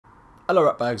Hello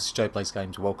Ratbags, it's Jade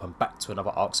PLAYSGAMES. Welcome back to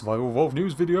another ARK Survival Evolved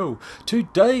news video.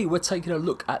 Today we're taking a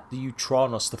look at the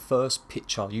YUTYRANNUS, the first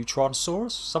picture,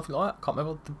 YUTYRANNUSaurus, something like that, I can't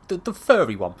remember, the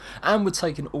furry one. And we're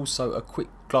taking also a quick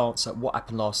glance at what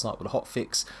happened last night with the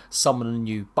hotfix, some of the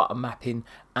new button mapping,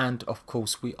 and of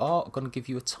course we are going to give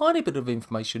you a tiny bit of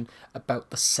information about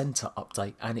the centre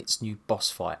update and its new boss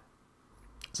fight.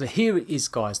 So here it is,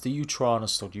 guys, the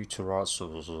YUTYRANNUS or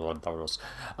YUTYRANNUS.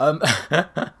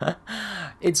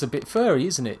 It's a bit furry,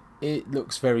 isn't it? It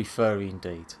looks very furry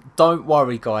indeed. Don't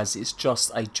worry, guys, it's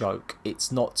just a joke.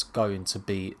 It's not going to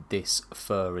be this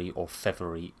furry or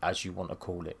feathery, as you want to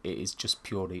call it. It is just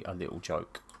purely a little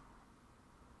joke.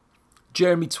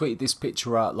 Jeremy tweeted this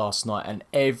picture out last night and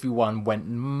everyone went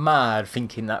mad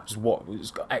thinking that was what it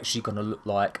was actually going to look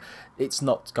like. It's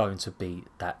not going to be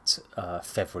that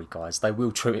feathery, guys. They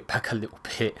will trim it back a little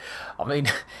bit. I mean,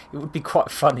 it would be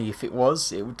quite funny if it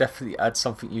was. It would definitely add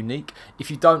something unique. If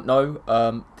you don't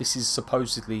know, this is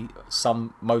supposedly,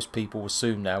 most people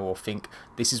assume now or think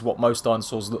this is what most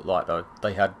dinosaurs look like though.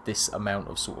 They had this amount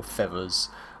of sort of feathers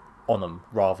on them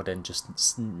rather than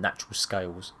just natural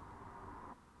scales.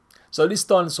 So this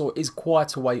dinosaur is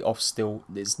quite a way off still.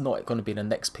 It's not going to be in the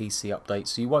next PC update,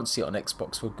 so you won't see it on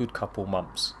Xbox for a good couple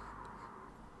months.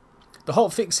 The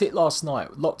hotfix hit last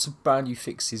night. Lots of brand new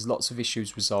fixes, lots of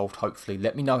issues resolved, hopefully.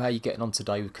 Let me know how you're getting on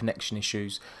today with connection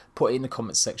issues. Put it in the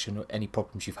comments section any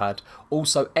problems you've had.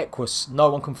 Also, Equus, no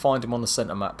one can find him on the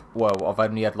centre map. Well, I've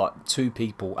only had like 2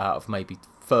 people out of maybe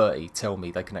 30 tell me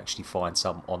they can actually find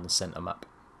some on the centre map.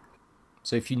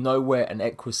 So if you know where an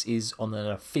Equus is on an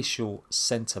official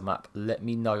centre map, let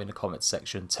me know in the comments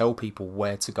section. Tell people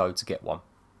where to go to get one.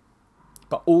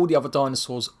 But all the other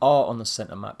dinosaurs are on the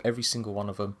centre map, every single one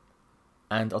of them.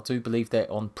 And I do believe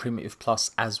they're on Primitive Plus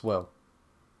as well.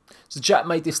 So Jack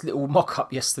made this little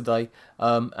mock-up yesterday,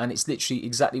 and it's literally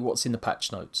exactly what's in the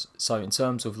patch notes. So in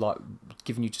terms of like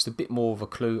giving you just a bit more of a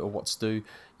clue of what to do,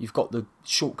 you've got the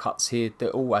shortcuts here, they're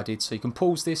all added. So you can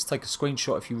pause this, take a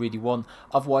screenshot if you really want.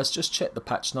 Otherwise, just check the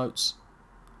patch notes.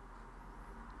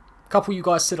 A couple of you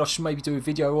guys said I should maybe do a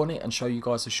video on it and show you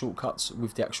guys the shortcuts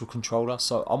with the actual controller.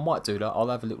 So I might do that. I'll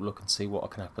have a little look and see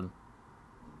what can happen.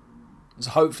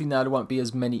 So hopefully now there won't be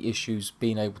as many issues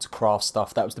being able to craft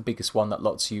stuff. That was the biggest one that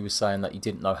lots of you were saying, that you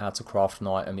didn't know how to craft an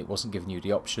item. It wasn't giving you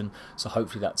the option. So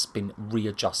hopefully that's been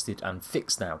readjusted and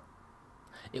fixed now.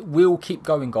 It will keep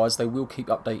going, guys. They will keep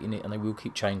updating it and they will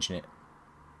keep changing it.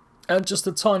 And just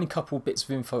a tiny couple bits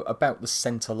of info about the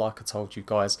centre, like I told you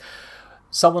guys.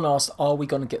 Someone asked, are we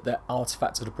going to get the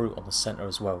artifact of the brute on the centre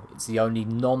as well? It's the only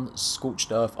non-scorched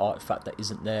earth artifact that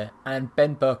isn't there. And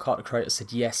Ben Burkhart, the creator,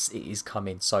 said yes, it is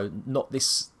coming. So not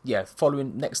this, yeah,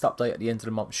 following next update at the end of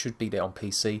the month should be there on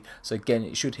PC. So again,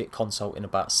 it should hit console in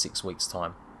about 6 weeks'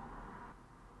 time.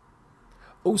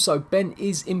 Also, Ben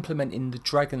is implementing the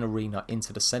Dragon Arena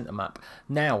into the centre map.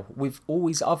 Now, with all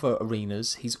his other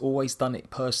arenas, he's always done it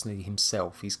personally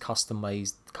himself. He's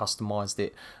customised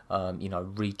it, you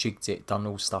know, rejigged it, done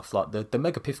all stuff like the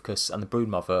Megapithecus and the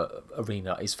Broodmother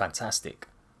arena is fantastic.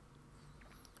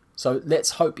 So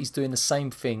let's hope he's doing the same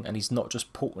thing and he's not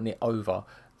just porting it over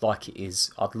like it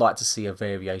is. I'd like to see a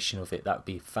variation of it. That would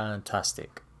be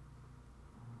fantastic.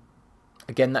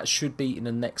 Again, that should be in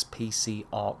the next PC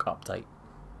ARK update.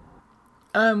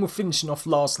 And we're finishing off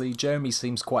lastly, Jeremy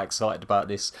seems quite excited about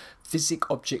this.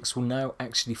 Physic objects will now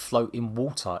actually float in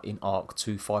water in ARK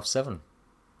 257.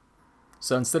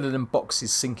 So instead of them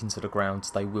boxes sinking to the ground,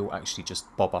 they will actually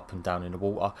just bob up and down in the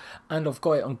water. And I've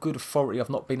got it on good authority, I've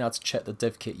not been able to check the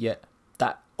dev kit yet,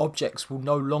 that objects will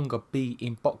no longer be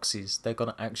in boxes, they're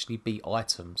going to actually be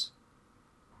items.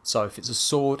 So if it's a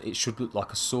sword, it should look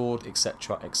like a sword,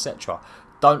 etc, etc.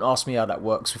 Don't ask me how that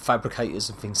works with fabricators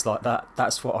and things like that.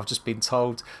 That's what I've just been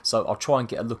told. So I'll try and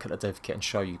get a look at the dev kit and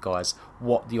show you guys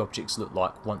what the objects look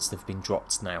like once they've been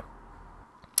dropped now.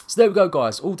 So there we go,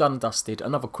 guys, all done and dusted.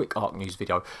 Another quick ARK news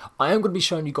video. I am going to be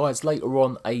showing you guys later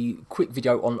on a quick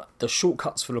video on the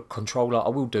shortcuts for the controller. I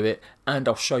will do it, and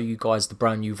I'll show you guys the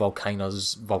brand new volcano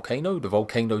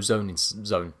zoning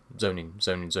zone.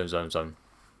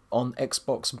 On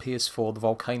Xbox and PS4, the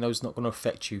volcano's not going to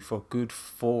affect you for a good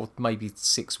 4, maybe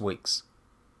 6 weeks.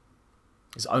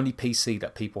 It's only PC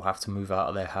that people have to move out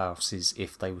of their houses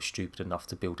if they were stupid enough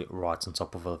to build it right on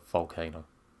top of a volcano.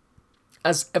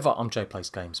 As ever, I'm Jade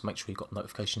PLAYSGAMES. Make sure you've got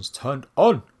notifications turned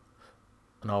on.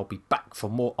 And I'll be back for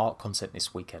more ARK content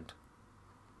this weekend.